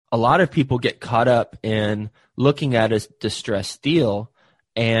a lot of people get caught up in looking at a distressed deal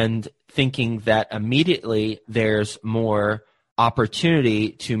and thinking that immediately there's more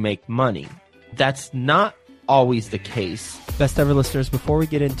opportunity to make money. That's not always the case. Best ever listeners, before we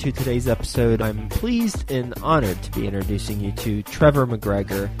get into today's episode, I'm pleased and honored to be introducing you to Trevor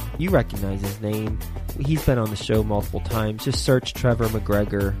McGregor. You recognize his name. He's been on the show multiple times. Just search Trevor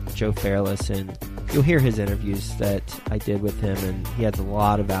McGregor, Joe Fairless, and you'll hear his interviews that I did with him, and he adds a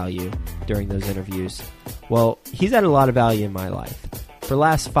lot of value during those interviews. Well, he's added a lot of value in my life. For the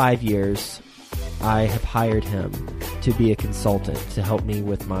last 5 years, I have hired him to be a consultant to help me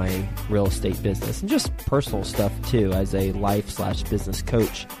with my real estate business and just personal stuff too as a life/business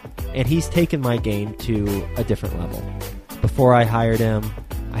coach. And he's taken my game to a different level. Before I hired him,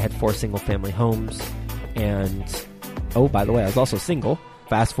 I had 4 single family homes. And, oh, by the way, I was also single.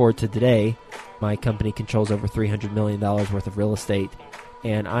 Fast forward to today, my company controls over $300 million worth of real estate.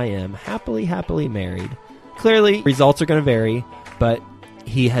 And I am happily married. Clearly, results are going to vary, but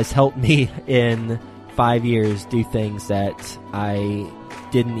he has helped me in 5 years do things that I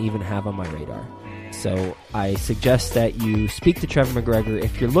didn't even have on my radar. So I suggest that you speak to Trevor McGregor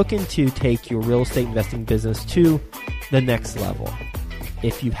if you're looking to take your real estate investing business to the next level.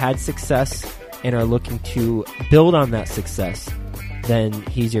 If you've had success and are looking to build on that success, then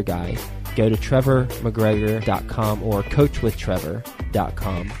he's your guy. Go to trevormcgregor.com or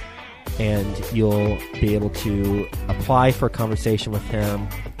coachwithtrevor.com. and you'll be able to apply for a conversation with him,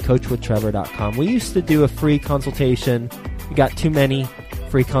 coachwithtrevor.com. We used to do a free consultation. We got too many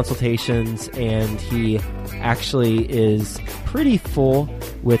free consultations, and he actually is pretty full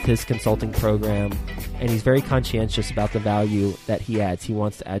with his consulting program, and he's very conscientious about the value that he adds. He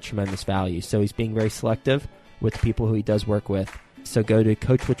wants to add tremendous value, so he's being very selective with the people who he does work with. So go to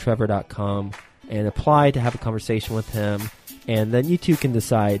coachwithtrevor.com and apply to have a conversation with him. And then you two can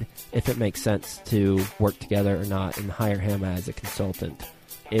decide if it makes sense to work together or not and hire him as a consultant.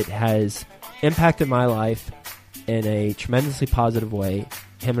 It has impacted my life in a tremendously positive way.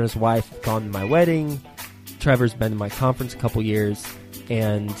 Him and his wife have gone to my wedding. Trevor's been to my conference a couple years,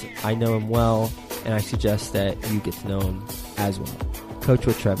 and I know him well, and I suggest that you get to know him as well.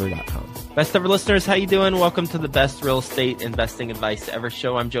 CoachWithTrevor.com. Best ever listeners, how you doing? Welcome to the best real estate investing advice ever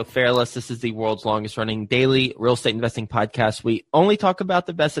show. I'm Joe Fairless. This is the world's longest running daily real estate investing podcast. We only talk about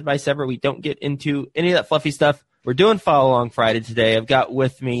the best advice ever. We don't get into any of that fluffy stuff. We're doing Follow Along Friday today. I've got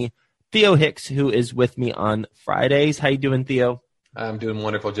with me Theo Hicks, who is with me on Fridays. How you doing, Theo? I'm doing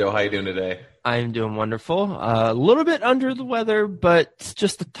wonderful, Joe. How you doing today? I'm doing wonderful. A little bit under the weather, but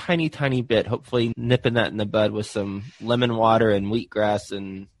just a tiny bit. Hopefully nipping that in the bud with some lemon water and wheatgrass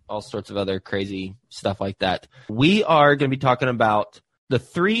and all sorts of other crazy stuff like that. We are going to be talking about the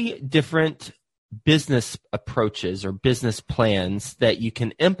 3 different business approaches or business plans that you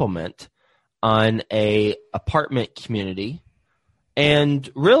can implement on a apartment community and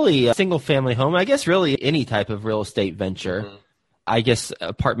really a single family home. I guess really any type of real estate venture. Mm-hmm. I guess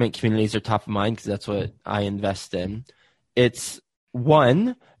apartment communities are top of mind because that's what I invest in. It's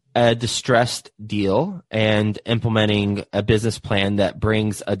one, a distressed deal and implementing a business plan that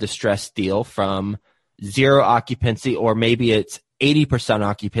brings a distressed deal from 0 occupancy, or maybe it's 80%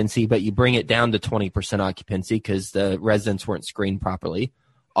 occupancy, but you bring it down to 20% occupancy because the residents weren't screened properly,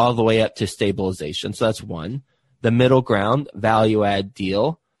 all the way up to stabilization. So that's one. The middle ground, value add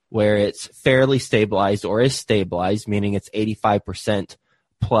deal, where it's fairly stabilized or is stabilized, meaning it's 85%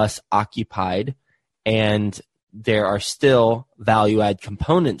 plus occupied, and there are still value add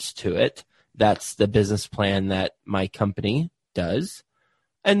components to it. That's the business plan that my company does.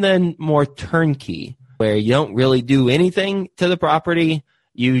 And then more turnkey, where you don't really do anything to the property.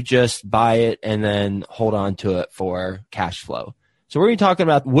 You just buy it and then hold on to it for cash flow. So we're going to be talking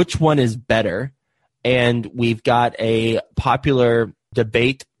about which one is better. And we've got a popular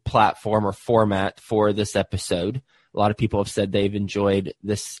debate platform or format for this episode. A lot of people have said they've enjoyed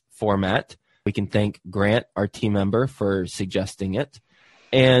this format. We can thank Grant, our team member, for suggesting it.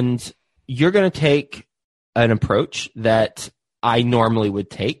 And you're going to take an approach that I normally would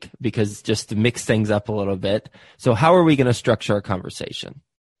take, because just to mix things up a little bit. So how are we going to structure our conversation?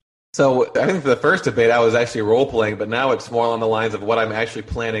 So I think for the first debate, I was actually role-playing, but now it's more along the lines of what I'm actually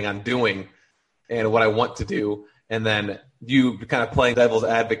planning on doing and what I want to do. And then you kind of playing devil's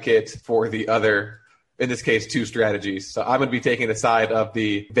advocate for the other, in this case, 2 strategies. So I'm going to be taking the side of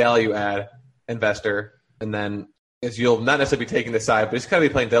the value add investor, and then as you'll not necessarily be taking the side, but just kind of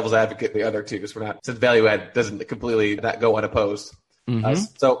be playing devil's advocate the other 2, because we're not, since value add doesn't completely not go unopposed. Mm-hmm.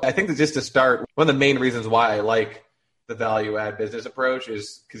 So I think that just to start, one of the main reasons why I like the value add business approach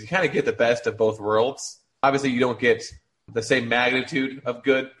is because you kind of get the best of both worlds. Obviously, you don't get the same magnitude of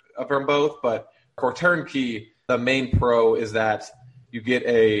good from both, but for turnkey, the main pro is that you get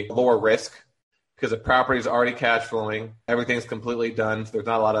a lower risk because the property is already cash flowing. Everything's completely done. So there's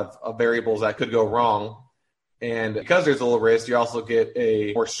not a lot of variables that could go wrong. And because there's a little risk, you also get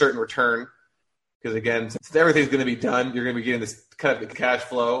a more certain return. Because again, since everything's going to be done, you're going to be getting this kind of cash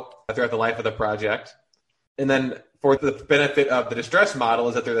flow throughout the life of the project. And then for the benefit of the distress model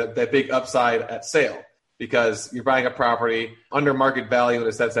is that there's that big upside at sale because you're buying a property under market value in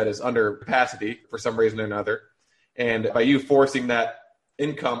a sense that is under capacity for some reason or another. And by you forcing that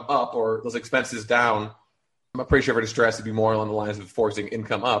income up or those expenses down, I'm pretty sure for distress it'd be more along the lines of forcing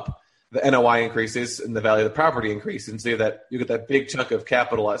income up. The NOI increases and the value of the property increases, and so that you get that big chunk of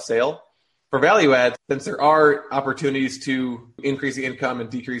capital at sale. For value add, since there are opportunities to increase the income and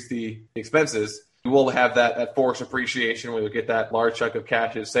decrease the expenses, you will have that forced appreciation where you'll get that large chunk of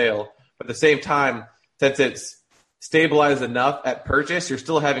cash at sale. But at the same time, since it's stabilized enough at purchase, you're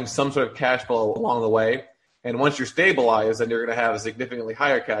still having some sort of cash flow along the way. And once you're stabilized, then you're going to have a significantly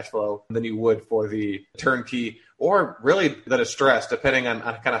higher cash flow than you would for the turnkey or really the distressed, depending on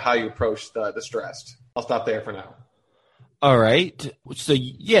kind of how you approach the distressed. I'll stop there for now. All right. So,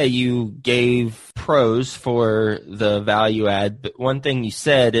 yeah, you gave pros for the value add, but one thing you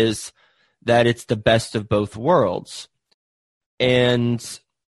said is that it's the best of both worlds. And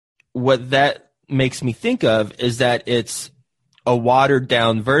what that makes me think of is that it's a watered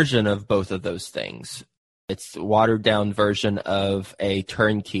down version of both of those things. It's a watered down version of a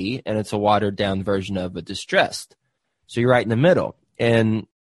turnkey, and it's a watered down version of a distressed. So you're right in the middle. And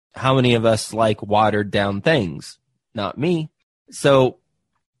how many of us like watered down things? Not me. So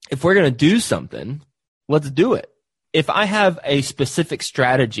if we're going to do something, let's do it. If I have a specific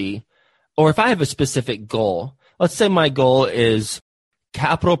strategy or if I have a specific goal, let's say my goal is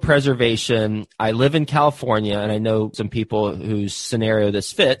capital preservation. I live in California, and I know some people whose scenario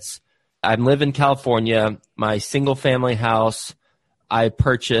this fits. I live in California. My single family house I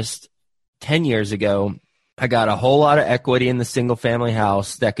purchased 10 years ago. I got a whole lot of equity in the single family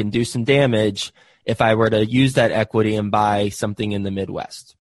house that can do some damage if I were to use that equity and buy something in the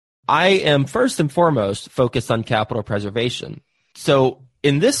Midwest. I am first and foremost focused on capital preservation. So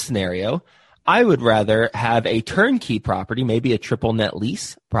in this scenario, I would rather have a turnkey property, maybe a triple net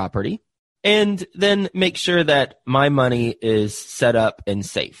lease property, and then make sure that my money is set up and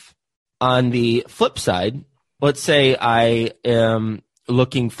safe. On the flip side, let's say I am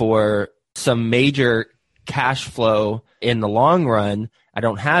looking for some major cash flow in the long run. I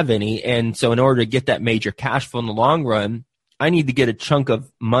don't have any. And so in order to get that major cash flow in the long run, I need to get a chunk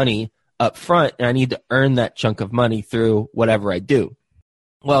of money up front, and I need to earn that chunk of money through whatever I do.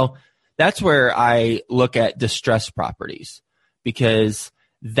 Well, that's where I look at distressed properties because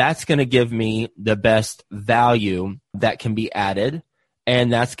that's going to give me the best value that can be added.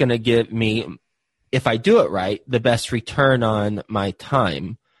 And that's going to give me, if I do it right, the best return on my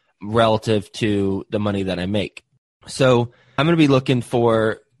time relative to the money that I make. So I'm going to be looking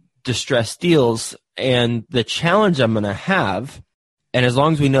for distressed deals, and the challenge I'm going to have, and as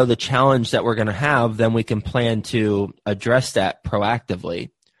long as we know the challenge that we're going to have, then we can plan to address that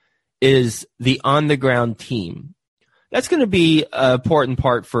proactively, is the on-the-ground team. That's going to be an important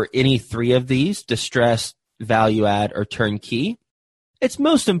part for any three of these, distressed, value add, or turnkey. It's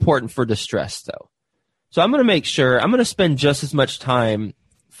most important for distressed, though. So I'm going to make sure, I'm going to spend just as much time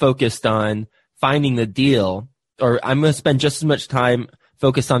focused on finding the deal, or I'm going to spend just as much time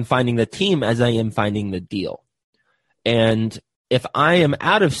focused on finding the team as I am finding the deal. And if I am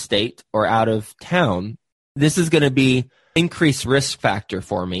out of state or out of town, this is going to be increased risk factor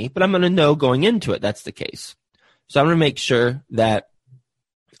for me, but I'm going to know going into it that's the case. So I'm going to make sure that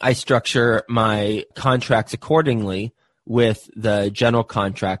I structure my contracts accordingly with the general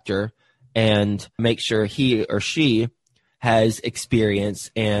contractor and make sure he or she has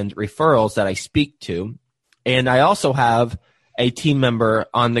experience and referrals that I speak to. And I also have a team member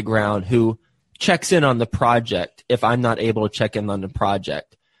on the ground who checks in on the project if I'm not able to check in on the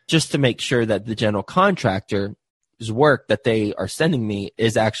project, just to make sure that the general contractor's work that they are sending me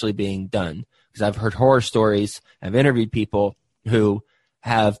is actually being done. Because I've heard horror stories, I've interviewed people who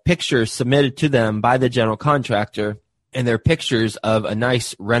have pictures submitted to them by the general contractor, and they're pictures of a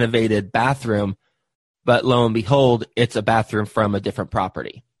nice renovated bathroom, but lo and behold, it's a bathroom from a different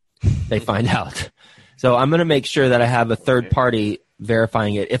property. They find out. So I'm going to make sure that I have a third party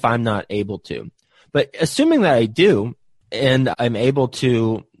verifying it if I'm not able to. But assuming that I do, and I'm able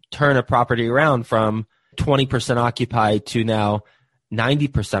to turn a property around from 20% occupied to now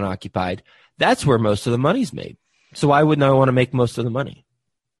 90% occupied, that's where most of the money's made. So why wouldn't I want to make most of the money?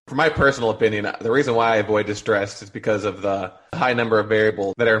 For my personal opinion, the reason why I avoid distress is because of the high number of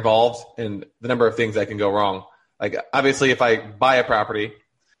variables that are involved and the number of things that can go wrong. Like, obviously, if I buy a property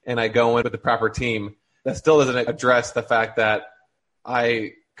and I go in with the proper team, that still doesn't address the fact that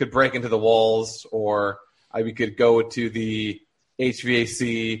I could break into the walls, or we could go to the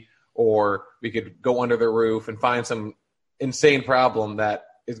HVAC, or we could go under the roof and find some insane problem that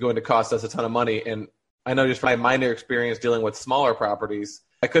is going to cost us a ton of money. And I know just from my minor experience dealing with smaller properties,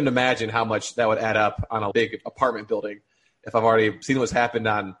 I couldn't imagine how much that would add up on a big apartment building if I've already seen what's happened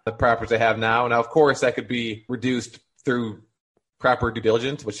on the properties I have now. Now, of course, that could be reduced through proper due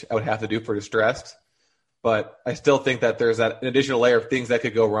diligence, which I would have to do for distressed. But I still think that there's an additional layer of things that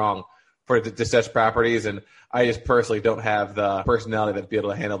could go wrong for the distressed properties. And I just personally don't have the personality to be able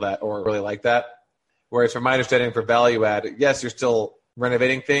to handle that or really like that. Whereas from my understanding for value add, yes, you're still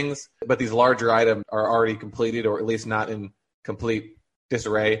renovating things, but these larger items are already completed, or at least not in complete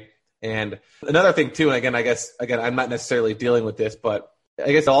disarray. And another thing too, and again, I'm not necessarily dealing with this, but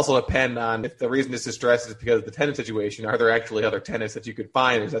I guess it'll also depend on if the reason it's distressed is because of the tenant situation. Are there actually other tenants that you could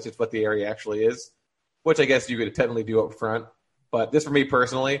find, or is that just what the area actually is? Which I guess you could technically do up front. But this, for me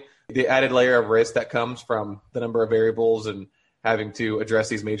personally, the added layer of risk that comes from the number of variables and having to address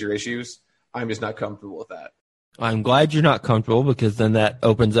these major issues, I'm just not comfortable with that. I'm glad you're not comfortable, because then that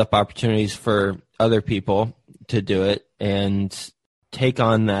opens up opportunities for other people to do it and take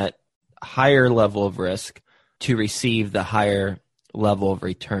on that higher level of risk to receive the higher level of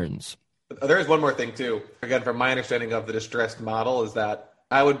returns. There is one more thing too. Again, from my understanding of the distressed model is that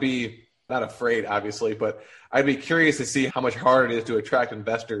I would be not afraid, obviously, but I'd be curious to see how much harder it is to attract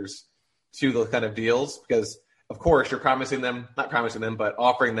investors to those kind of deals, because of course you're but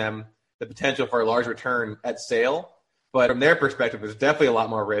offering them the potential for a large return at sale. But from their perspective, there's definitely a lot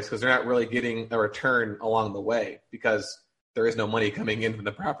more risk because they're not really getting a return along the way because there is no money coming in from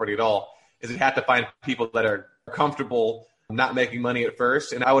the property at all. Is you have to find people that are comfortable not making money at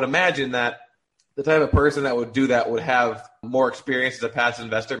first. And I would imagine that the type of person that would do that would have more experience as a passive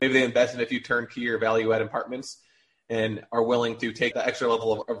investor. Maybe they invest in a few turnkey or value-add apartments and are willing to take the extra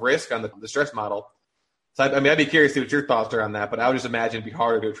level of risk on the distress model. So, I'd be curious to see what your thoughts are on that, but I would just imagine it'd be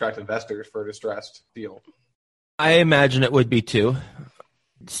harder to attract investors for a distressed deal. I imagine it would be too.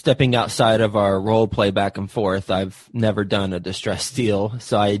 Stepping outside of our role play back and forth, I've never done a distressed deal,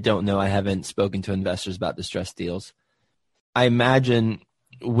 so I don't know. I haven't spoken to investors about distressed deals. I imagine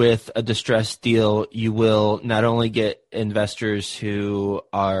with a distressed deal, you will not only get investors who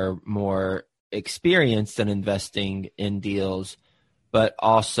are more experienced in investing in deals, but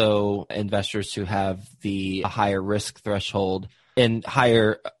also investors who have the higher risk threshold and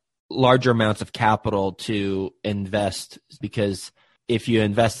larger amounts of capital to invest. Because if you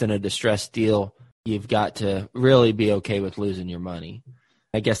invest in a distressed deal, you've got to really be okay with losing your money.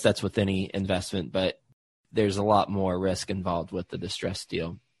 I guess that's with any investment, but there's a lot more risk involved with the distressed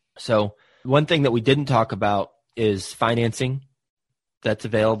deal. So one thing that we didn't talk about is financing that's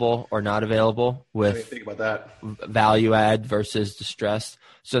available or not available with think about that. Value add versus distressed.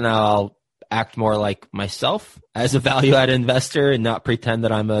 So now I'll act more like myself as a value add investor and not pretend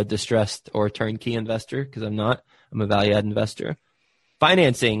that I'm a distressed or turnkey investor, because I'm not. I'm a value add investor.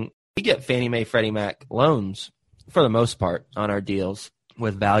 Financing, we get Fannie Mae, Freddie Mac loans for the most part on our deals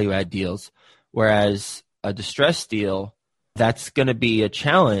with value add deals, whereas a distressed deal, that's going to be a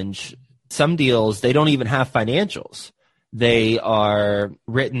challenge. Some deals, they don't even have financials. They are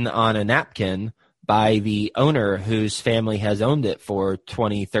written on a napkin by the owner whose family has owned it for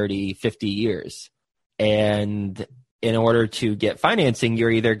 20, 30, 50 years. And in order to get financing, you're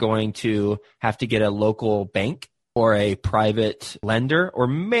either going to have to get a local bank or a private lender or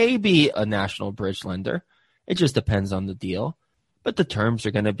maybe a national bridge lender. It just depends on the deal. But the terms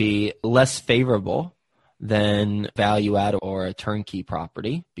are going to be less favorable than value add or a turnkey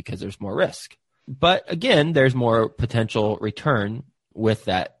property because there's more risk. But again, there's more potential return with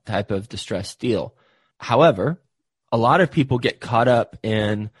that type of distressed deal. However, a lot of people get caught up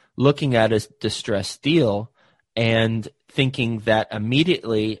in looking at a distressed deal and thinking that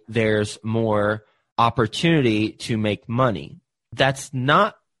immediately there's more opportunity to make money. That's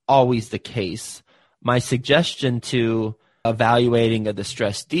not always the case. My suggestion to evaluating a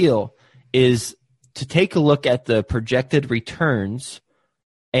distressed deal is to take a look at the projected returns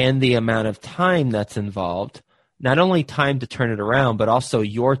and the amount of time that's involved, not only time to turn it around, but also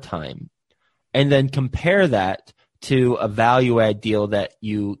your time. And then compare that to a value add deal that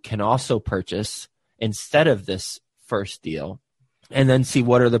you can also purchase instead of this first deal, and then see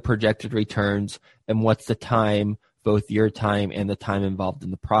what are the projected returns and what's the time, both your time and the time involved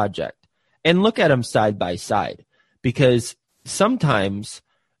in the project. And look at them side by side, because sometimes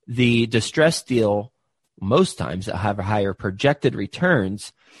The distressed deal, most times, have higher projected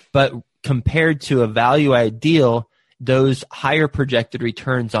returns, but compared to a value-add deal, those higher projected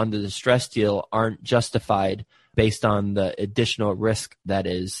returns on the distressed deal aren't justified based on the additional risk that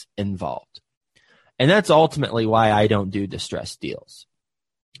is involved. And that's ultimately why I don't do distressed deals,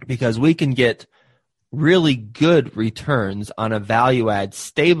 because we can get really good returns on a value-add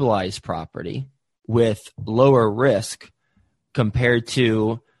stabilized property with lower risk compared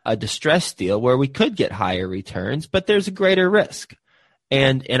to a distressed deal where we could get higher returns, but there's a greater risk.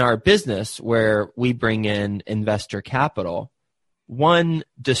 And in our business where we bring in investor capital, one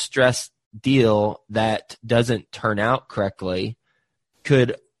distressed deal that doesn't turn out correctly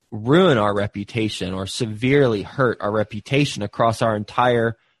could ruin our reputation or severely hurt our reputation across our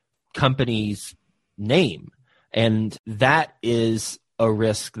entire company's name. And that is a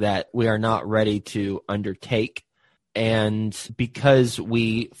risk that we are not ready to undertake. And because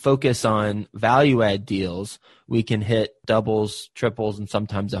we focus on value add deals, we can hit doubles, triples, and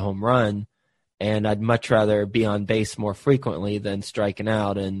sometimes a home run. And I'd much rather be on base more frequently than striking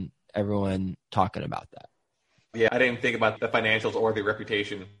out and everyone talking about that. Yeah, I didn't even think about the financials or the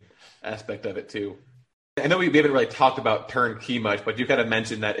reputation aspect of it too. I know we haven't really talked about turnkey much, but you kind of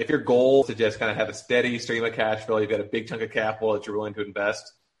mentioned that if your goal is to just kind of have a steady stream of cash flow, you've got a big chunk of capital that you're willing to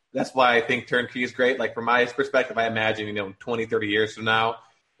invest. That's why I think turnkey is great. Like from my perspective, I imagine, 20, 30 years from now,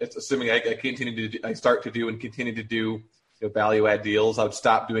 it's assuming I start to do and continue to do value add deals, I would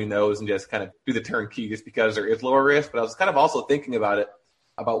stop doing those and just kind of do the turnkey just because there is lower risk. But I was kind of also thinking about it,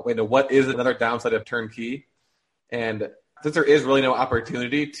 about what is another downside of turnkey. And since there is really no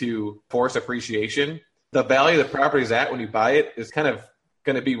opportunity to force appreciation, the value the property is at when you buy it is kind of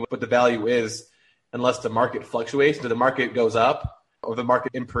going to be what the value is unless the market fluctuates. If the market goes up or the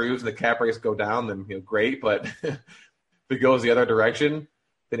market improves and the cap rates go down, then great. But if it goes the other direction,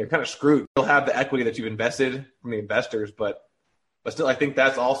 then you're kind of screwed. You'll have the equity that you've invested from the investors, but still, I think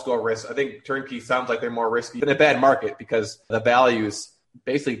that's also a risk. I think turnkey sounds like they're more risky than a bad market because the value is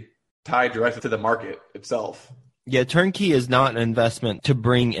basically tied directly to the market itself. Yeah, turnkey is not an investment to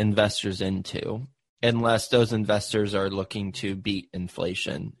bring investors into unless those investors are looking to beat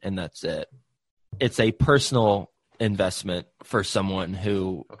inflation, and that's it. It's a personal investment for someone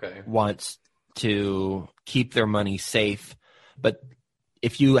who wants to keep their money safe. But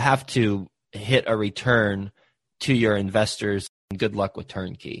if you have to hit a return to your investors, good luck with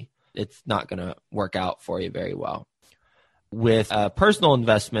turnkey. It's not going to work out for you very well. With a personal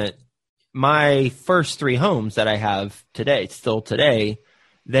investment, my first 3 homes that I have today, still today,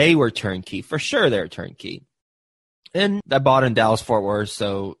 they were turnkey. For sure they're turnkey. And I bought in Dallas, Fort Worth,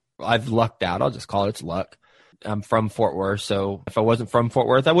 so I've lucked out. I'll just call it's luck. I'm from Fort Worth, so if I wasn't from Fort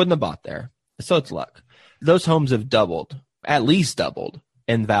Worth, I wouldn't have bought there. So it's luck. Those homes have doubled, at least doubled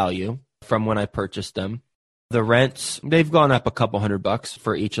in value from when I purchased them. The rents, they've gone up a couple $100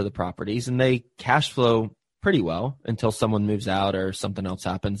 for each of the properties, and they cash flow pretty well until someone moves out or something else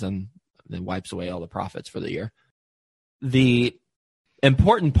happens and then wipes away all the profits for the year. The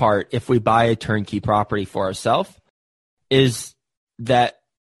important part, if we buy a turnkey property for ourselves, is that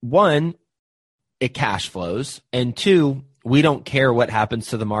 1, it cash flows, and 2, we don't care what happens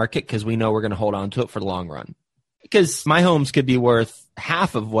to the market because we know we're going to hold on to it for the long run. Because my homes could be worth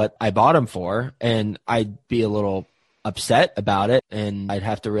half of what I bought them for, and I'd be a little upset about it, and I'd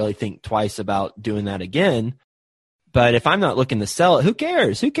have to really think twice about doing that again. But if I'm not looking to sell it, who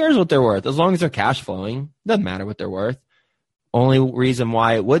cares? Who cares what they're worth? As long as they're cash flowing, doesn't matter what they're worth. Only reason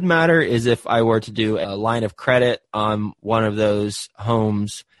why it would matter is if I were to do a line of credit on one of those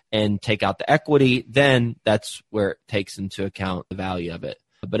homes and take out the equity, then that's where it takes into account the value of it.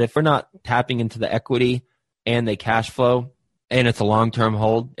 But if we're not tapping into the equity and they cash flow and it's a long-term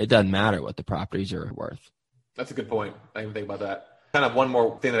hold, it doesn't matter what the properties are worth. That's a good point. I didn't think about that. Kind of one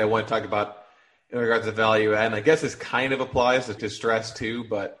more thing that I want to talk about in regards to value, and I guess this kind of applies to distress too,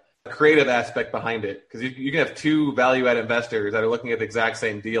 but the creative aspect behind it, because you can have 2 value-add investors that are looking at the exact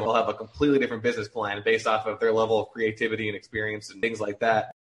same deal. They'll have a completely different business plan based off of their level of creativity and experience and things like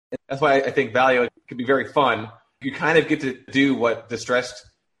that. And that's why I think value can be very fun. You kind of get to do what distressed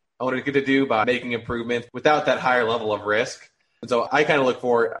owners get to do by making improvements without that higher level of risk. And so I kind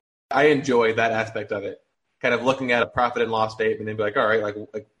of I enjoy that aspect of it, kind of looking at a profit and loss statement and be like, all right,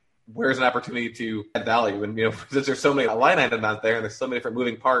 like where's an opportunity to add value? And, since there's so many line items out there and there's so many different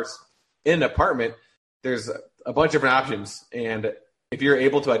moving parts in an apartment, there's a bunch of different options. And if you're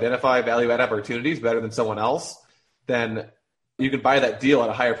able to identify value add opportunities better than someone else, then you can buy that deal at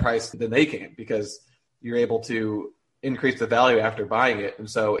a higher price than they can because you're able to increase the value after buying it. And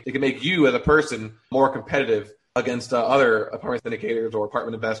so it can make you as a person more competitive against other apartment syndicators or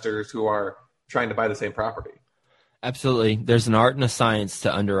apartment investors who are trying to buy the same property. Absolutely. There's an art and a science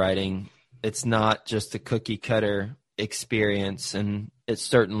to underwriting. It's not just a cookie cutter experience, and it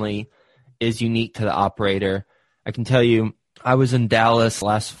certainly is unique to the operator. I can tell you, I was in Dallas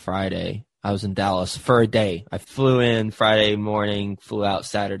last Friday. I was in Dallas for a day. I flew in Friday morning, flew out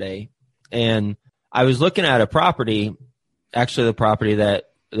Saturday, and I was looking at a property, actually the property that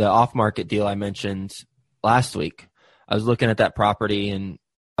the off-market deal I mentioned last week. I was looking at that property, and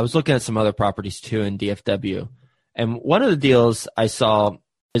I was looking at some other properties too in DFW. And one of the deals I saw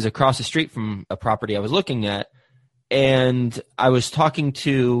is across the street from a property I was looking at, and I was talking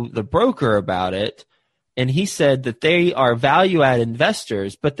to the broker about it, and he said that they are value-add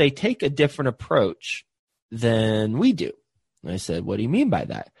investors, but they take a different approach than we do. And I said, what do you mean by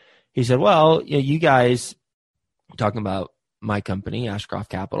that? He said, well, you guys, talking about my company, Ashcroft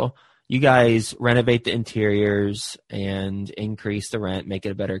Capital, you guys renovate the interiors and increase the rent, make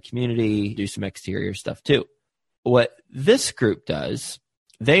it a better community, do some exterior stuff too. What this group does,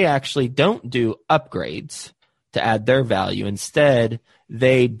 they actually don't do upgrades to add their value. Instead,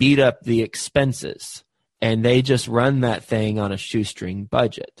 they beat up the expenses, and they just run that thing on a shoestring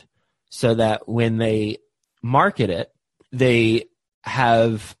budget so that when they market it, they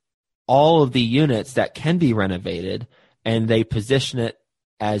have all of the units that can be renovated, and they position it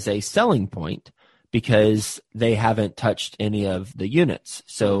as a selling point because they haven't touched any of the units.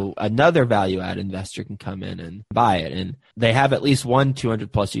 So another value-add investor can come in and buy it. And they have at least one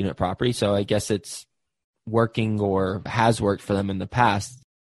 200-plus unit property, so I guess it's working or has worked for them in the past,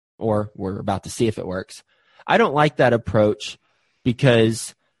 or we're about to see if it works. I don't like that approach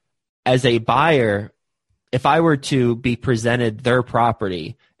because as a buyer, if I were to be presented their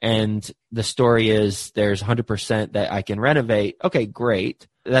property and the story is there's 100% that I can renovate, okay, great.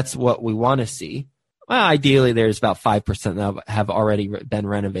 That's what we want to see. Well, ideally, there's about 5% that have already been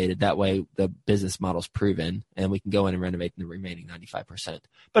renovated. That way, the business model's proven, and we can go in and renovate the remaining 95%.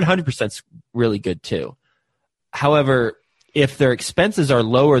 But 100% is really good, too. However, if their expenses are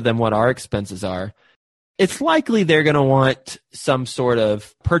lower than what our expenses are, it's likely they're going to want some sort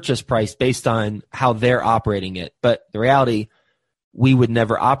of purchase price based on how they're operating it. But the reality, we would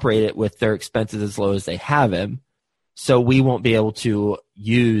never operate it with their expenses as low as they have them. So we won't be able to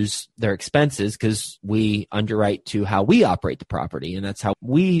use their expenses because we underwrite to how we operate the property. And that's how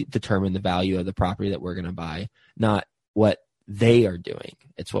we determine the value of the property that we're going to buy, not what they are doing.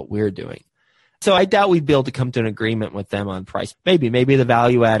 It's what we're doing. So I doubt we'd be able to come to an agreement with them on price. Maybe the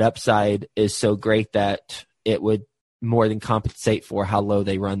value add upside is so great that it would more than compensate for how low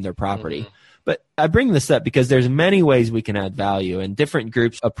they run their property. Mm-hmm. But I bring this up because there's many ways we can add value, and different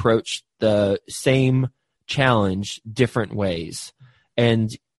groups approach the same challenge different ways.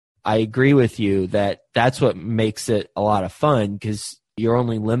 And I agree with you that that's what makes it a lot of fun because you're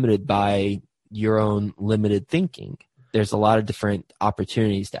only limited by your own limited thinking. There's a lot of different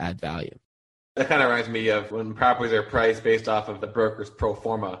opportunities to add value. That kind of reminds me of when properties are priced based off of the broker's pro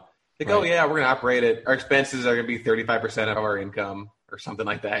forma. Like, right. Oh yeah, we're going to operate it. Our expenses are going to be 35% of our income or something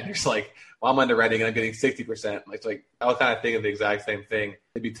like that. And you're just like, well, I'm underwriting and I'm getting 60%. It's like, I was kind of thinking the exact same thing.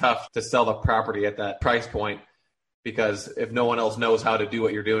 It'd be tough to sell the property at that price point because if no one else knows how to do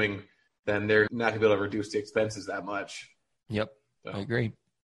what you're doing, then they're not going to be able to reduce the expenses that much. Yep, so. I agree.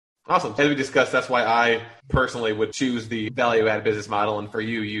 Awesome. As we discussed, that's why I personally would choose the value-add business model. And for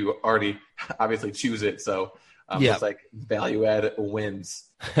you, you already obviously choose it. So It's like value-add wins.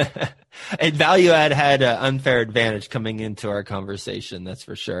 And value-add had an unfair advantage coming into our conversation, that's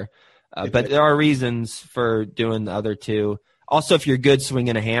for sure. But there are reasons for doing the other two. Also, if you're good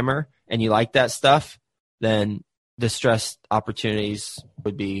swinging a hammer and you like that stuff, then distressed opportunities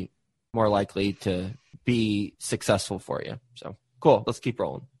would be more likely to be successful for you. So cool. Let's keep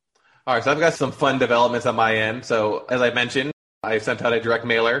rolling. All right, so I've got some fun developments on my end. So as I mentioned, I sent out a direct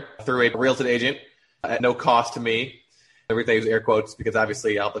mailer through a real estate agent at no cost to me. Everything is air quotes because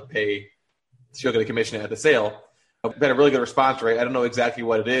obviously I'll have to pay, she'll get a commission at the sale. I've got a really good response rate. I don't know exactly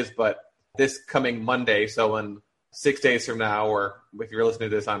what it is, but this coming Monday, so in 6 days from now, or if you're listening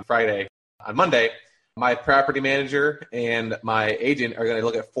to this on Friday, on Monday, my property manager and my agent are going to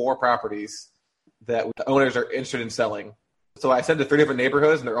look at 4 properties that the owners are interested in selling. So I sent to 3 different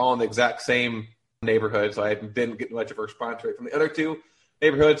neighborhoods, and they're all in the exact same neighborhood. So I didn't get much of a response rate from the other 2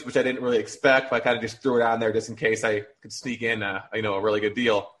 neighborhoods, which I didn't really expect. But I kind of just threw it on there just in case I could sneak in a really good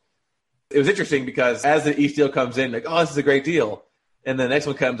deal. It was interesting because as each deal comes in, like, oh, this is a great deal. And the next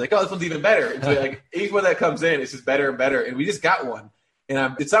one comes like, oh, this one's even better. And so like each one that comes in, it's just better and better. And we just got one.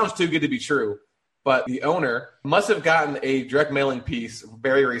 And it sounds too good to be true. But the owner must have gotten a direct mailing piece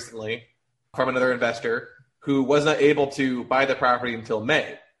very recently from another investor. who was not able to buy the property until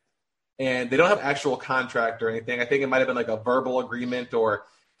May. And they don't have an actual contract or anything. I think it might have been like a verbal agreement or,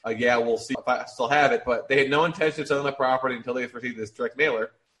 yeah, we'll see if I still have it. But they had no intention of selling the property until they received this direct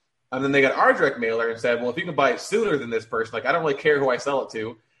mailer. And then they got our direct mailer and said, well, if you can buy it sooner than this person, like, I don't really care who I sell it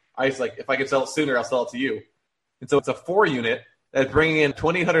to. I just like, if I can sell it sooner, I'll sell it to you. And so it's a 4-unit that's bringing in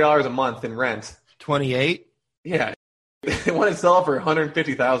 $2,800 a month in rent. 28? Yeah. They want to sell it for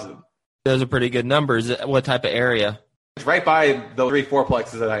 $150,000. Those are pretty good numbers. What type of area? It's right by the 3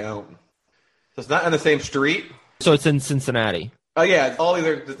 fourplexes that I own. So it's not on the same street. So it's in Cincinnati. Oh, yeah. All these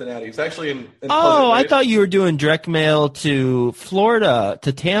are in Cincinnati. It's actually in Oh, I thought you were doing direct mail to Florida,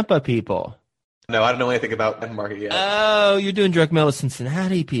 to Tampa people. No, I don't know anything about that market yet. Oh, you're doing direct mail to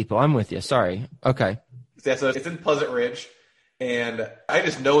Cincinnati people. I'm with you. Sorry. Okay. Yeah, so it's in Pleasant Ridge. And I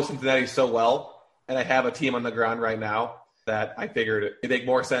just know Cincinnati so well. And I have a team on the ground right now that I figured it'd make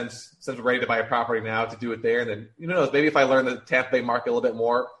more sense since we're ready to buy a property now to do it there. And then, who knows, maybe if I learn the Tampa Bay market a little bit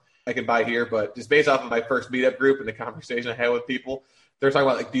more, I can buy here. But just based off of my first meetup group and the conversation I had with people, they're talking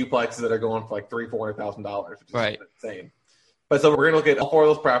about like duplexes that are going for like $300,000-$400,000, which is right. insane. But so we're going to look at all 4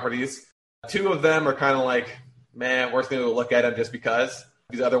 of those properties. 2 of them are kind of like, man, we're just going to look at them just because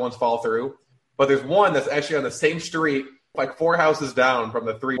these other ones fall through. But there's one that's actually on the same street, like 4 houses down from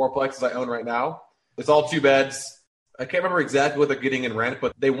the 3 fourplexes I own right now. It's all 2 beds. I can't remember exactly what they're getting in rent,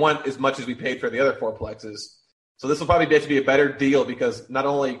 but they want as much as we paid for the other fourplexes. So this will probably be a better deal because not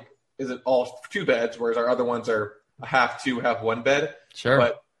only is it all 2 beds, whereas our other ones are a half 2, half 1 bed. Sure.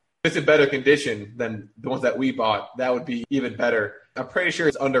 But if it's in better condition than the ones that we bought, that would be even better. I'm pretty sure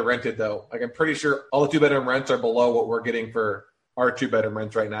it's under rented though. Like I'm pretty sure all the 2-bedroom rents are below what we're getting for our 2-bedroom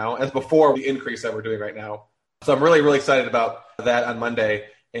rents right now, as before the increase that we're doing right now. So I'm really, really excited about that on Monday.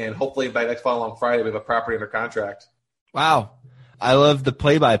 And hopefully by next following Friday, we have a property under contract. Wow. I love the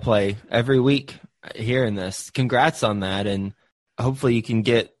play-by-play every week hearing this. Congrats on that. And hopefully you can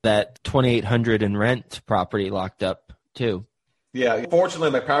get that $2,800 in rent property locked up too. Yeah.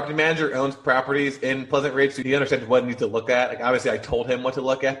 Fortunately, my property manager owns properties in Pleasant Ridge, so he understands what he needs to look at. Like obviously I told him what to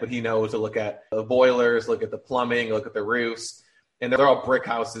look at, but he knows to look at the boilers, look at the plumbing, look at the roofs. And they're all brick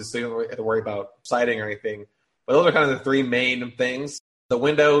houses, so you don't have to worry about siding or anything. But those are kind of the 3 main things. The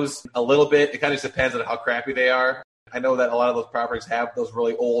windows, a little bit. It kind of just depends on how crappy they are. I know that a lot of those properties have those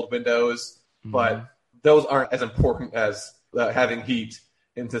really old windows, but those aren't as important as having heat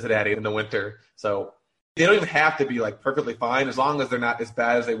in Cincinnati in the winter. So they don't even have to be like perfectly fine as long as they're not as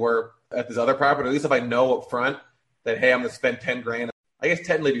bad as they were at this other property. At least if I know up front that, hey, I'm going to spend $10,000. I guess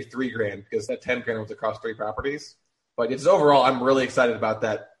technically it'd be $3,000 because that $10,000 was across 3 properties. But just overall, I'm really excited about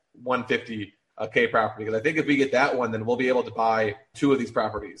that $150K property because I think if we get that one, then we'll be able to buy 2 of these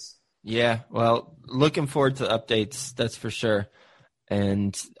properties. Yeah, well, looking forward to updates, that's for sure.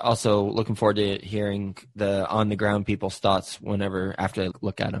 And also looking forward to hearing the on-the-ground people's thoughts after they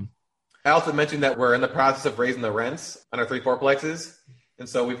look at them. I also mentioned that we're in the process of raising the rents on our 3 fourplexes. And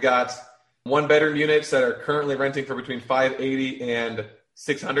so we've got 1-bedroom units that are currently renting for between $580 and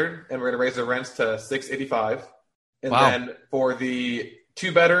 $600, and we're going to raise the rents to $685. And then for the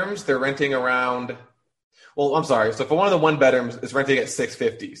 2 bedrooms, they're renting around – well, I'm sorry. So for one of the 1-bedrooms, it's renting at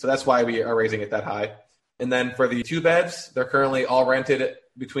 $650. So that's why we are raising it that high. And then for the 2 beds, they're currently all rented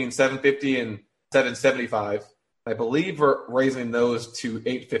between $750 and $775. I believe we're raising those to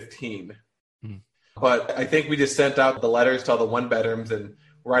 $815. But I think we just sent out the letters to all the 1-bedrooms, and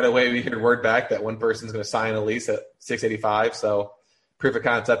right away we heard word back that one person's going to sign a lease at $685. So proof of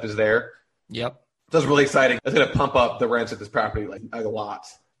concept is there. Yep. That's really exciting. That's going to pump up the rents at this property like a lot.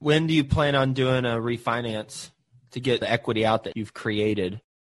 When do you plan on doing a refinance to get the equity out that you've created?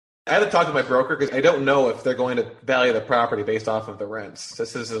 I haven't talked to my broker because I don't know if they're going to value the property based off of the rents.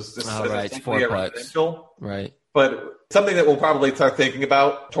 This is right. It's fourplex. Right. But something that we'll probably start thinking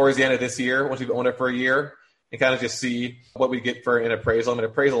about towards the end of this year, once we've owned it for a year, and kind of just see what we get for an appraisal. I mean,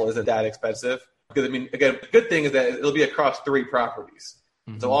 appraisal isn't that expensive. Because, I mean, again, the good thing is that it'll be across 3 properties.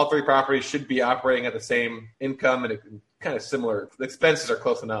 So all 3 properties should be operating at the same income and kind of similar. The expenses are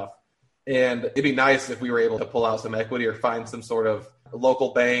close enough. And it'd be nice if we were able to pull out some equity or find some sort of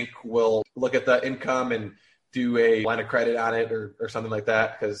local bank will look at the income and do a line of credit on it or something like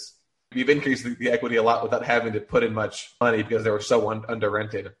that. Because we've increased the equity a lot without having to put in much money because they were so under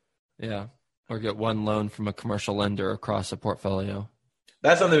rented. Yeah. Or get one loan from a commercial lender across a portfolio.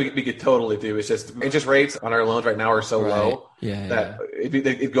 That's something we could totally do. It's just interest rates on our loans right now are so low that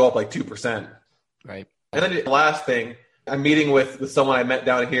it'd go up like 2%. Right. And then the last thing, I'm meeting with someone I met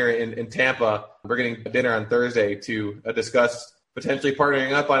down here in Tampa. We're getting dinner on Thursday to discuss potentially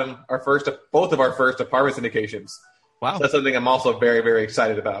partnering up on both of our first apartment syndications. Wow. So that's something I'm also very, very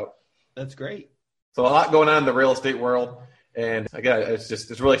excited about. That's great. So a lot going on in the real estate world. And again,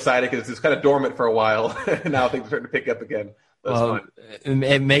 it's really exciting because it's kind of dormant for a while. And now things are starting to pick up again. That's fun.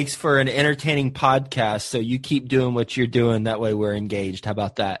 It makes for an entertaining podcast. So you keep doing what you're doing. That way we're engaged. How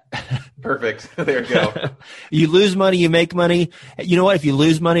about that? Perfect. There you go. You lose money, you make money. You know what? If you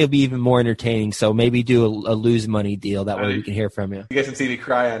lose money, it'll be even more entertaining. So maybe do a lose money deal. That way we can hear from you. You guys can see me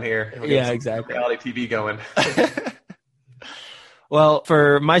cry on here. Yeah, exactly. Reality TV going. Well,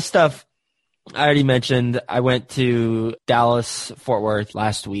 for my stuff, I already mentioned I went to Dallas, Fort Worth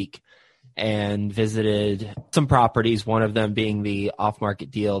last week and visited some properties, one of them being the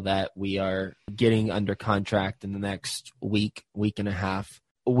off-market deal that we are getting under contract in the next week and a half.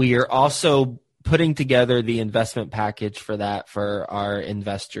 We are also putting together the investment package for that for our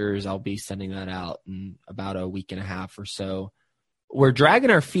investors. I'll be sending that out in about a week and a half or so. We're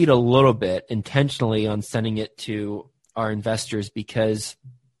dragging our feet a little bit intentionally on sending it to our investors because,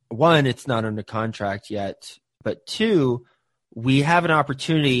 one, it's not under contract yet, but two, we have an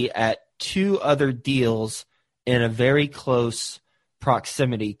opportunity at two other deals in a very close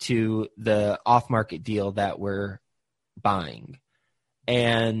proximity to the off-market deal that we're buying.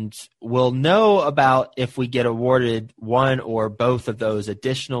 And we'll know about if we get awarded one or both of those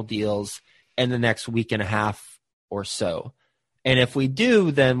additional deals in the next week and a half or so. And if we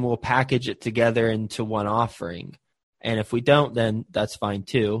do, then we'll package it together into one offering. And if we don't, then that's fine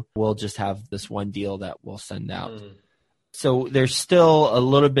too. We'll just have this one deal that we'll send out. So there's still a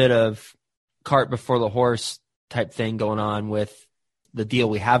little bit of cart before the horse type thing going on with the deal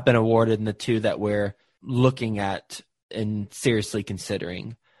we have been awarded and the two that we're looking at and seriously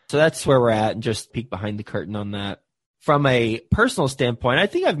considering. So that's where we're at, and just peek behind the curtain on that. From a personal standpoint, I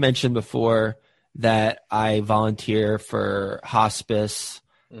think I've mentioned before that I volunteer for hospice,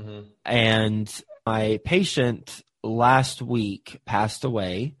 and my patient last week passed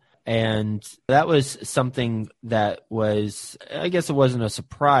away. And that was something that was, I guess it wasn't a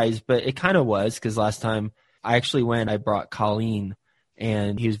surprise, but it kind of was, because last time I actually went, I brought Colleen,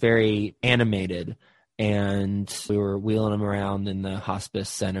 and he was very animated. And we were wheeling him around in the hospice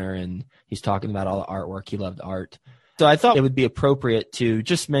center, and he's talking about all the artwork. He loved art. So I thought it would be appropriate to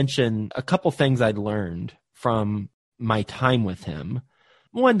just mention a couple things I'd learned from my time with him.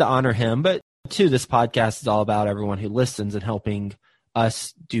 One, to honor him, but two, this podcast is all about everyone who listens and helping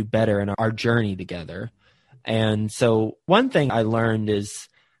us do better in our journey together. And so one thing I learned is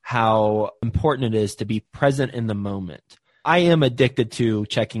how important it is to be present in the moment. I am addicted to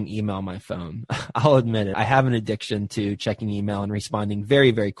checking email on my phone. I'll admit it. I have an addiction to checking email and responding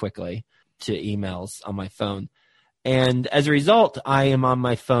very, very quickly to emails on my phone. And as a result, I am on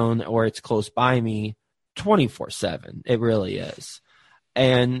my phone, or it's close by me 24/7. It really is.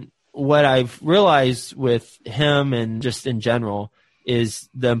 And what I've realized with him and just in general is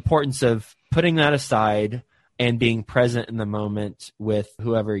the importance of putting that aside and being present in the moment with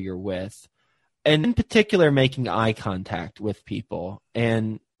whoever you're with. And in particular, making eye contact with people.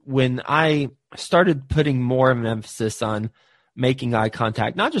 And when I started putting more of an emphasis on making eye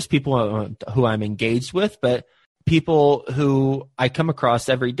contact, not just people who I'm engaged with, but people who I come across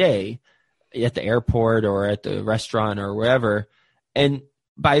every day at the airport or at the restaurant or wherever. And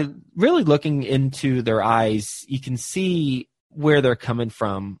by really looking into their eyes, you can see where they're coming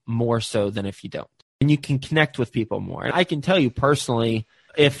from more so than if you don't. And you can connect with people more. And I can tell you personally,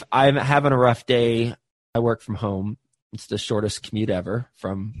 if I'm having a rough day, I work from home. It's the shortest commute ever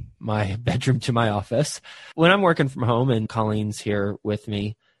from my bedroom to my office. When I'm working from home and Colleen's here with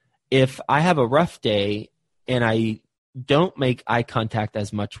me, if I have a rough day and I don't make eye contact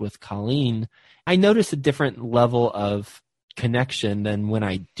as much with Colleen, I notice a different level of connection than when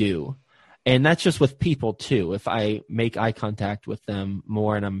I do. And that's just with people too. If I make eye contact with them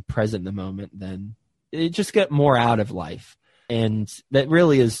more and I'm present in the moment, then it just get more out of life. And that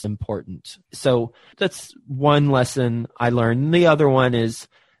really is important. So that's one lesson I learned. And the other one is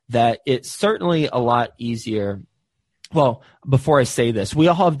that it's certainly a lot easier. Well, before I say this, we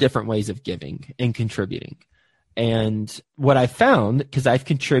all have different ways of giving and contributing. And what I found, because I've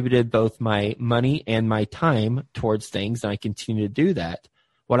contributed both my money and my time towards things, and I continue to do that,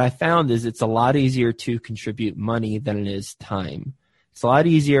 what I found is it's a lot easier to contribute money than it is time. It's a lot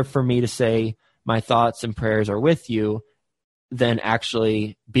easier for me to say my thoughts and prayers are with you than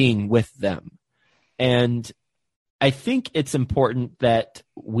actually being with them. And I think it's important that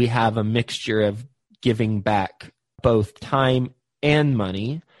we have a mixture of giving back both time and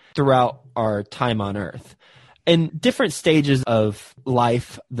money throughout our time on earth. And different stages of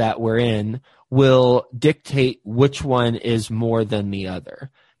life that we're in will dictate which one is more than the other.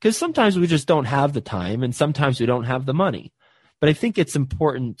 Because sometimes we just don't have the time and sometimes we don't have the money. But I think it's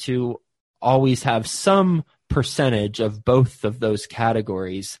important to always have some percentage of both of those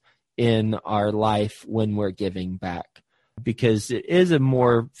categories in our life when we're giving back, because it is a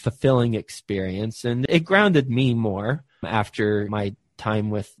more fulfilling experience, and it grounded me more after my time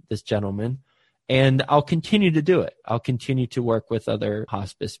with this gentleman. And I'll continue to do it. I'll continue to work with other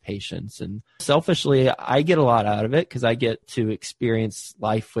hospice patients. And selfishly, I get a lot out of it because I get to experience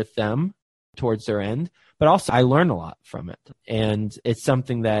life with them towards their end. But also, I learn a lot from it. And it's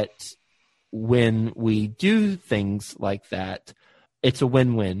something that when we do things like that, it's a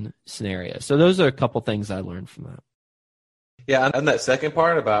win-win scenario. So those are a couple things I learned from that. Yeah, on that second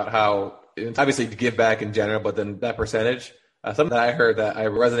part about how, obviously, to give back in general, but then that percentage, something that I heard that I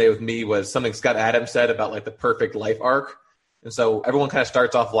resonated with me was something Scott Adams said about like the perfect life arc. And so everyone kind of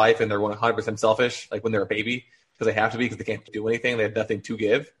starts off life and they're 100% selfish, like when they're a baby, because they have to be, because they can't do anything. They have nothing to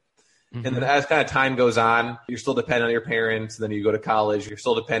give. Mm-hmm. And then as kind of time goes on, you're still dependent on your parents. And then you go to college, you're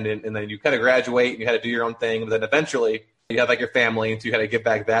still dependent. And then you kind of graduate and you had to do your own thing. And then eventually you have like your family, and so you kind of give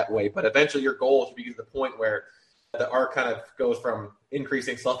back that way. But eventually your goal should be to the point where the arc kind of goes from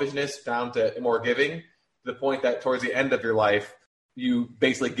increasing selfishness down to more giving, to the point that towards the end of your life, you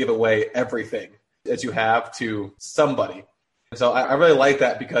basically give away everything that you have to somebody. And so I really like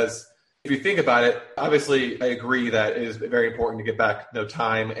that, because if you think about it, obviously I agree that it is very important to give back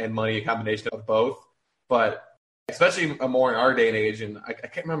time and money, a combination of both. But especially more in our day and age, and I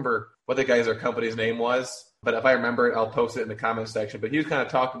can't remember what the guy's or company's name was, but if I remember it, I'll post it in the comments section. But he was kind of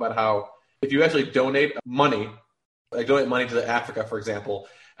talking about how if you actually donate money, like donate money to Africa, for example,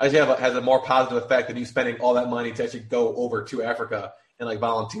 actually has a more positive effect than you spending all that money to actually go over to Africa and like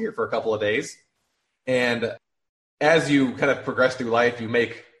volunteer for a couple of days. And as you kind of progress through life, you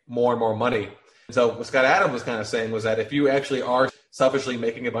make more and more money. And so what Scott Adams was kind of saying was that if you actually are selfishly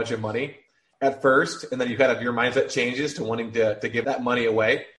making a bunch of money at first, and then you kind of, your mindset changes to wanting to give that money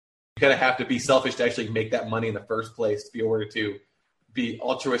away, you kind of have to be selfish to actually make that money in the first place to be able to be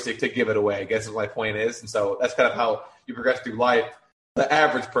altruistic to give it away, I guess is what my point is. And so that's kind of how you progress through life. The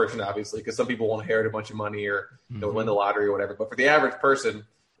average person, obviously, because some people won't inherit a bunch of money or win the lottery or whatever. But for the average person,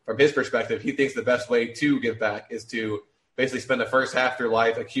 from his perspective, he thinks the best way to give back is to basically spend the first half of your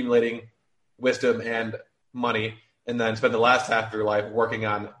life accumulating wisdom and money, and then spend the last half of your life working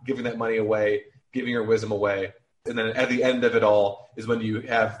on giving that money away, giving your wisdom away. And then at the end of it all is when you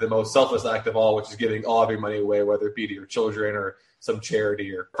have the most selfless act of all, which is giving all of your money away, whether it be to your children or some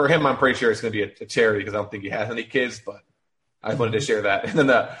charity. Or for him, I'm pretty sure it's going to be a charity, because I don't think he has any kids, but I wanted to share that. And then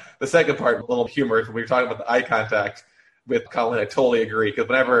the second part, a little humorous, when we were talking about the eye contact with Colin, I totally agree. Because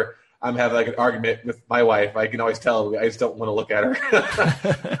whenever I'm having like an argument with my wife, I can always tell I just don't want to look at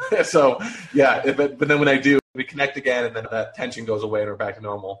her. So yeah, but then when I do, we connect again, and then that tension goes away and we're back to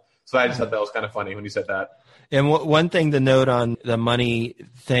normal. So I just thought that was kind of funny when you said that. And one thing to note on the money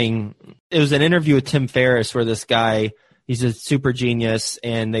thing, it was an interview with Tim Ferriss where this guy, he's a super genius,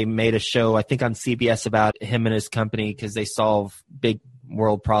 and they made a show, I think on CBS, about him and his company, because they solve big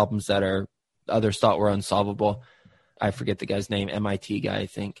world problems that others thought were unsolvable. I forget the guy's name, MIT guy, I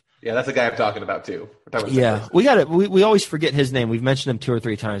think. Yeah, that's the guy I'm talking about too. Yeah, we always forget his name. We've mentioned him 2 or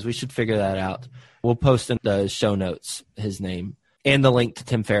 3 times. We should figure that out. We'll post in the show notes his name and the link to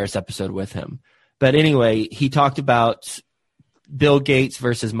Tim Ferriss episode with him. But anyway, he talked about Bill Gates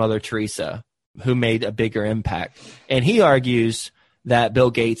versus Mother Teresa, who made a bigger impact. And he argues that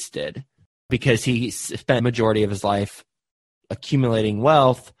Bill Gates did, because he spent the majority of his life accumulating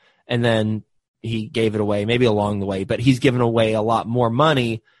wealth, and then he gave it away, maybe along the way, but he's given away a lot more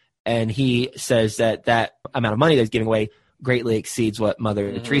money. And he says that amount of money that he's giving away greatly exceeds what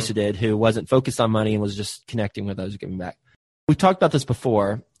Mother Teresa did, who wasn't focused on money and was just connecting with those giving back. We talked about this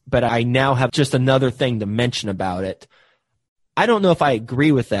before, but I now have just another thing to mention about it. I don't know if I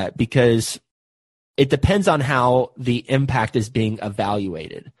agree with that, because it depends on how the impact is being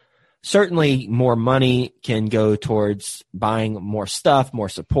evaluated. Certainly more money can go towards buying more stuff, more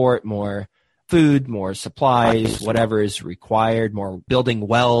support, more food, more supplies, whatever is required, more building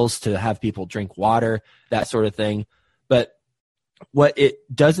wells to have people drink water, that sort of thing. But what it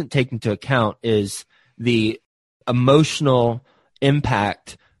doesn't take into account is the emotional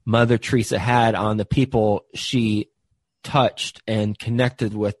impact Mother Teresa had on the people she touched and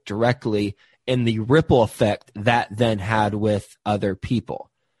connected with directly, and the ripple effect that then had with other people.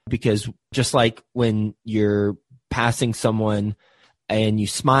 Because just like when you're passing someone and you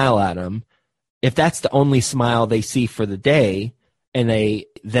smile at them, if that's the only smile they see for the day, and they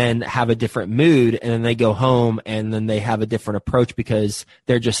then have a different mood, and then they go home and then they have a different approach because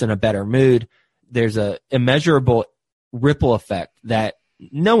they're just in a better mood, there's a immeasurable ripple effect that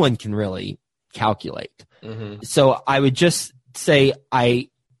no one can really calculate. Mm-hmm. So I would just say I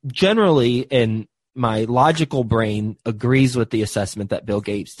generally, in my logical brain, agrees with the assessment that Bill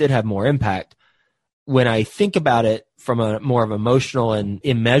Gates did have more impact. When I think about it from a more of emotional and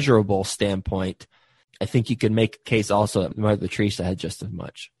immeasurable standpoint, I think you could make a case also that Mother Teresa had just as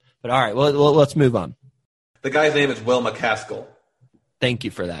much. But all right, well, let's move on. The guy's name is Will McCaskill. Thank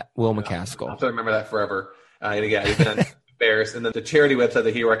you for that, Will McCaskill. I'll remember that forever. And again, he's been on Bears. And then the charity website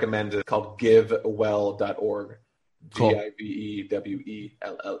that he recommends is called givewell.org. Cool.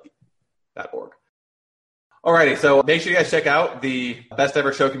 GIVEWELL.org. Alrighty, so make sure you guys check out the Best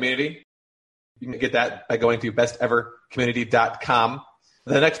Ever Show community. You can get that by going to bestevercommunity.com.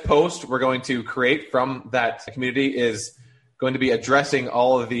 The next post we're going to create from that community is going to be addressing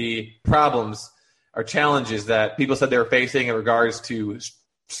all of the problems or challenges that people said they were facing in regards to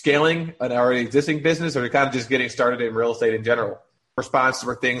scaling an already existing business or kind of just getting started in real estate in general. Responses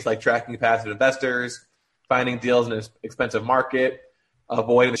were things like tracking passive investors, finding deals in an expensive market,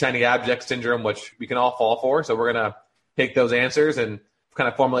 avoiding the shiny object syndrome, which we can all fall for. So we're going to take those answers and kind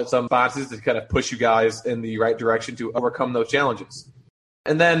of formulate some responses to kind of push you guys in the right direction to overcome those challenges.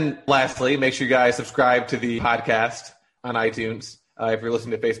 And then lastly, make sure you guys subscribe to the podcast on iTunes. If you're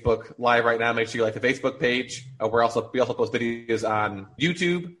listening to Facebook Live right now, make sure you like the Facebook page. We also post videos on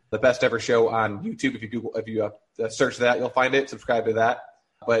YouTube, the Best Ever Show on YouTube. If you search that, you'll find it. Subscribe to that.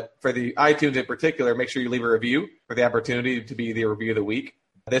 But for the iTunes in particular, make sure you leave a review for the opportunity to be the review of the week.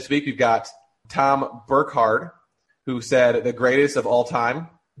 This week we've got Tom Burkhard, who said the greatest of all time,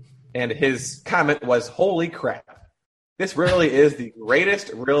 and his comment was, "Holy crap. This really is the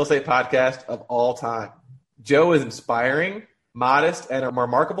greatest real estate podcast of all time. Joe is inspiring, modest, and a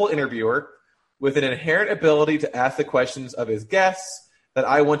remarkable interviewer with an inherent ability to ask the questions of his guests that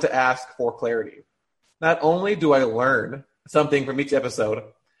I want to ask for clarity. Not only do I learn something from each episode,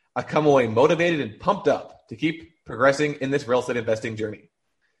 I come away motivated and pumped up to keep progressing in this real estate investing journey.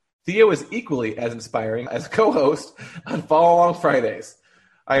 Theo is equally as inspiring as co-host on Follow Along Fridays.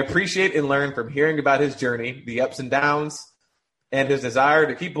 I appreciate and learn from hearing about his journey, the ups and downs, and his desire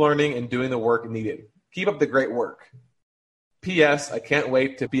to keep learning and doing the work needed. Keep up the great work. P.S. I can't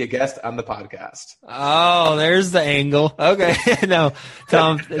wait to be a guest on the podcast." Oh, there's the angle. Okay. No,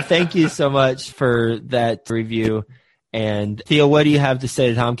 Tom, thank you so much for that review. And Theo, what do you have to say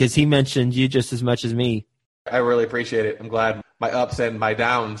to Tom? Because he mentioned you just as much as me. I really appreciate it. I'm glad my ups and my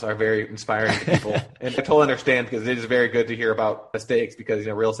downs are very inspiring to people. And I totally understand because it is very good to hear about mistakes because,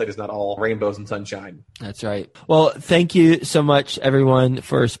 real estate is not all rainbows and sunshine. That's right. Well, thank you so much, everyone,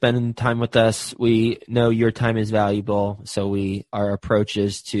 for spending time with us. We know your time is valuable, so our approach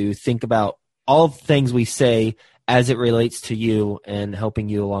is to think about all the things we say as it relates to you and helping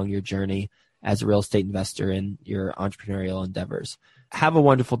you along your journey as a real estate investor in your entrepreneurial endeavors. Have a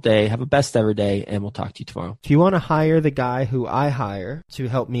wonderful day. Have a best ever day, and we'll talk to you tomorrow. If you want to hire the guy who I hire to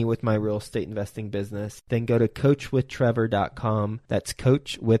help me with my real estate investing business, then go to coachwithtrevor.com. That's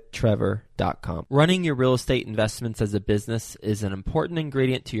coachwithtrevor.com. Running your real estate investments as a business is an important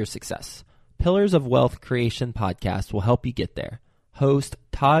ingredient to your success. Pillars of Wealth Creation podcast will help you get there. Host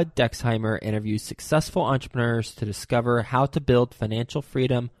Todd Dexheimer interviews successful entrepreneurs to discover how to build financial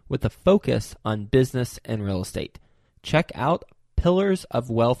freedom with a focus on business and real estate. Check out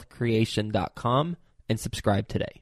pillarsofwealthcreation.com and subscribe today.